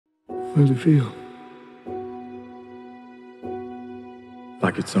How does it feel?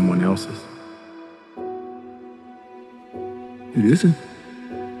 Like it's someone else's. It isn't.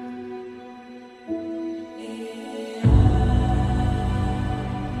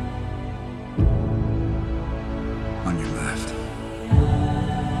 On your left.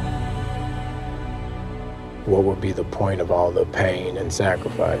 What would be the point of all the pain and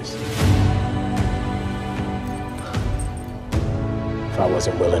sacrifice if I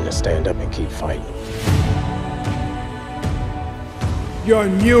wasn't willing to stand up and keep fighting? You're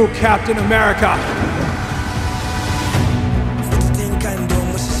new Captain America!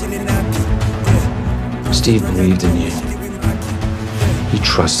 Steve believed in you. He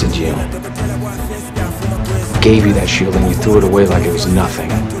trusted you. Gave you that shield and you threw it away like it was nothing.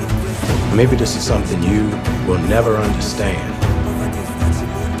 Maybe this is something you will never understand.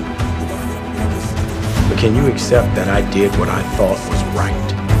 But can you accept that I did what I thought was right?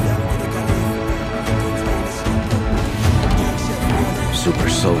 Super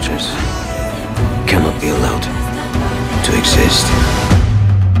soldiers cannot be allowed to exist.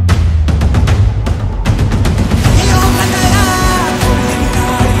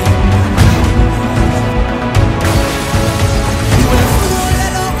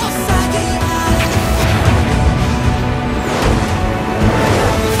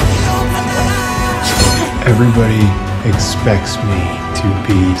 Everybody expects me to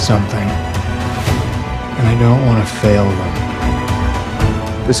be something, and I don't want to fail them.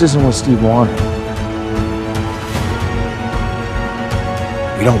 This isn't what Steve wanted.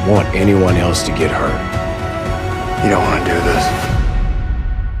 We don't want anyone else to get hurt. You don't want to do this.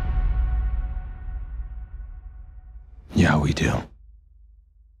 Yeah, we do.